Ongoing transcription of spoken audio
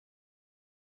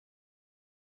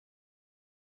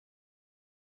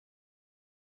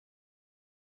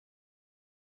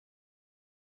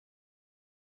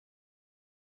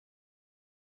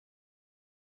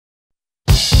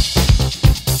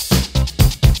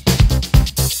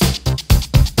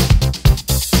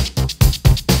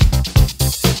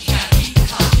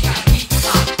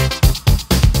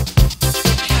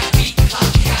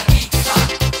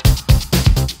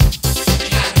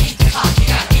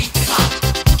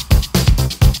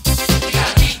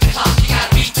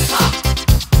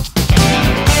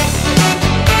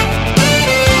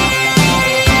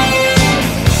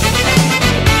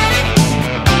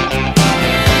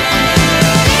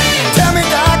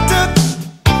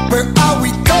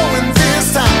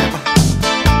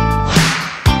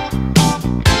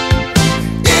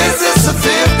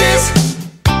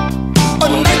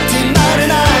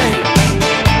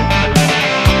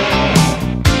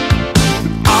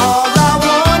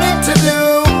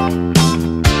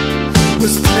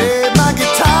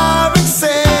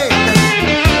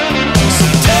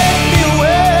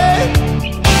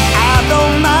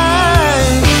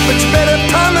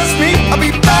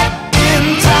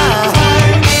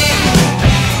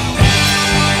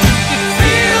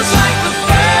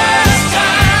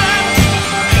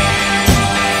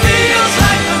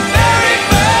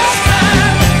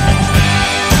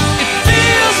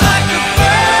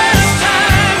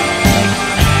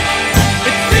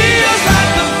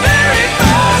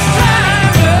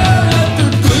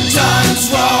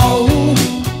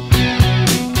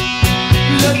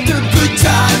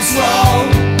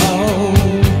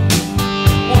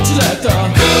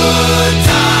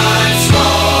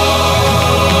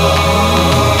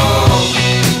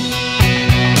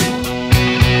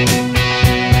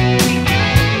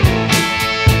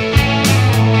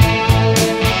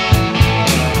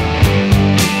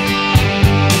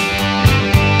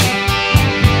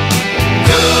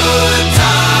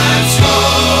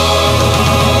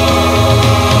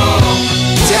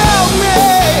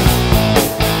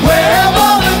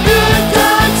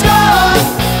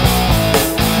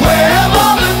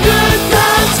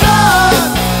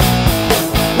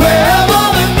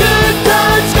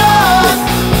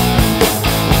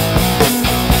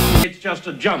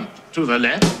to the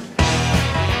left.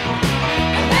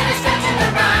 And then a step to the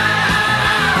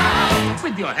right.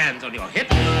 With your hands on your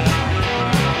hips.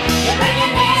 You bring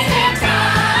your knees in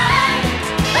tight.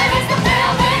 There is the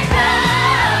pelvic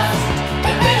thrust.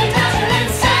 It really does you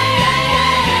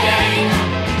insane.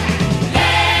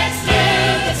 Let's do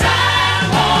the time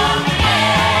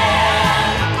warming.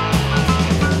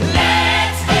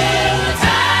 Let's do the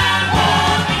time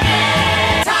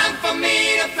warming. Time for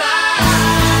me to fly.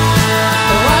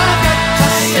 Oh, I got to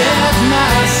set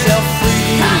myself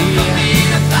free. Time for me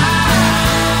to fly.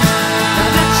 Now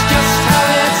that's just how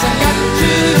it's got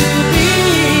to be.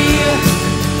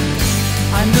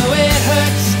 I know it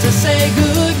hurts to say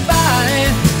goodbye,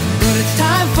 but it's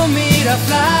time for me to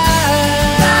fly.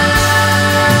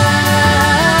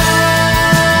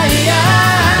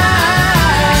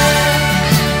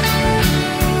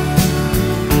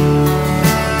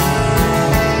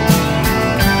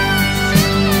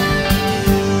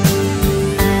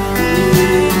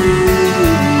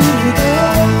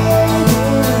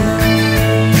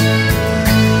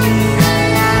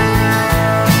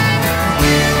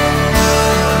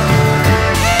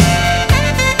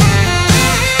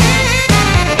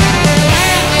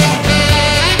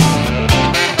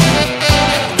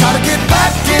 Gotta get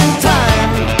back in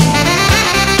time.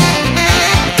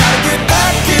 Gotta get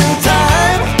back in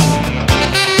time.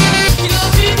 You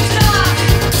gotta beat the clock.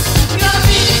 You gotta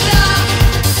beat the clock.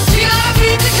 You gotta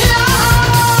beat the clock. You gotta beat the clock.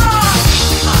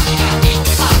 You gotta beat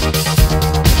the clock.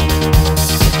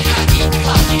 You gotta beat the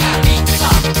clock. You gotta beat the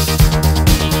clock.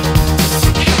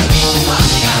 You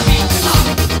gotta beat the clock. You gotta beat the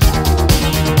clock.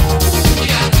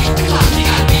 You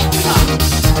gotta beat the clock.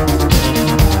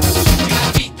 You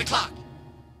gotta beat the clock.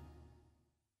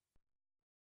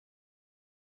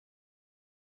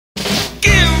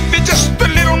 Give me just a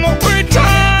little more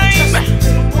time,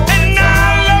 and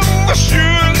our love will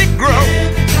surely grow.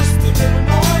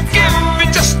 Give me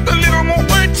just a little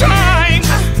more time,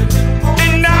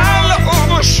 and our love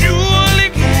will surely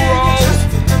grow.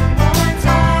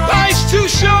 Life's too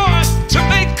short to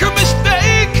make a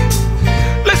mistake.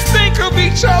 Let's think of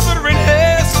each other and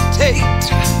hesitate.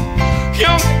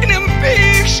 Young and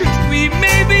impatient we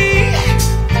may be.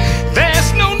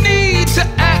 There's no need to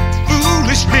act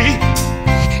foolishly.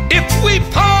 If we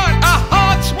part, our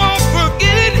hearts won't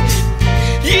forget it.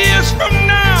 Years from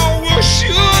now, we'll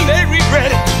surely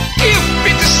regret it. Give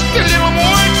me just a little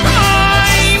more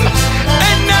time,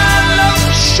 and our love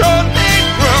will surely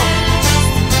grow.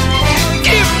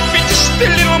 Give me just a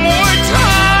little more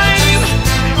time,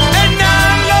 and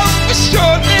our love will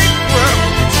surely grow.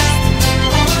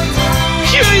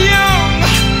 You're young,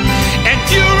 and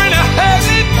you're in a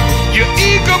hurry. You're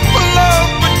eager for love,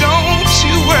 but don't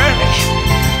you worry.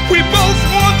 We both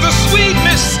want the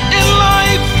sweetness in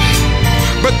life,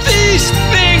 but these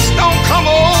things don't come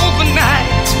overnight.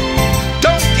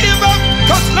 Don't give up,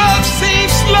 'cause love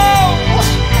seems slow.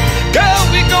 Girl,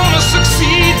 we're gonna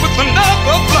succeed with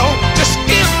another blow. Just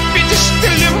give me just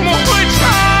a little more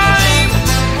time,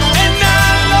 and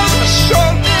our love will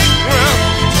surely grow.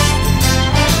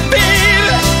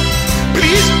 Baby,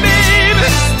 please, baby.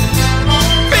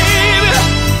 Baby,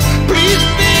 please,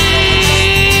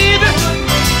 baby.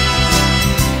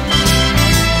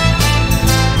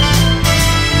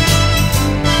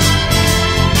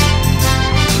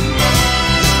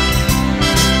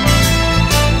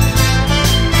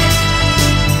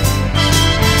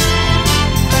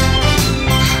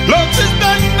 Love is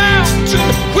that mountain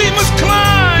we must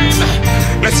climb.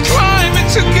 Let's climb it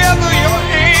together, your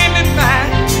hand in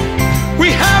mine. We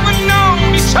haven't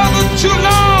known each other too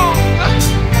long,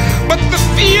 but the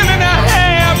feeling I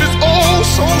have is oh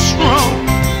so strong.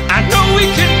 I know we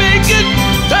can make it,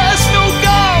 there's no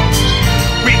doubt.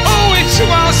 We owe it to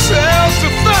ourselves to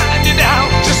find it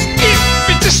out. Just give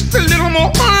me just a little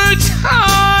more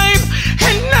time,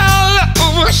 and our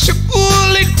love will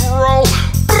surely grow.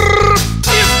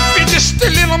 Give me just a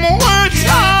little more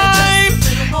time,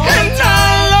 and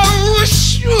our love will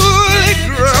surely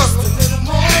grow.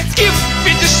 Give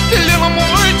me just a little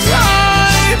more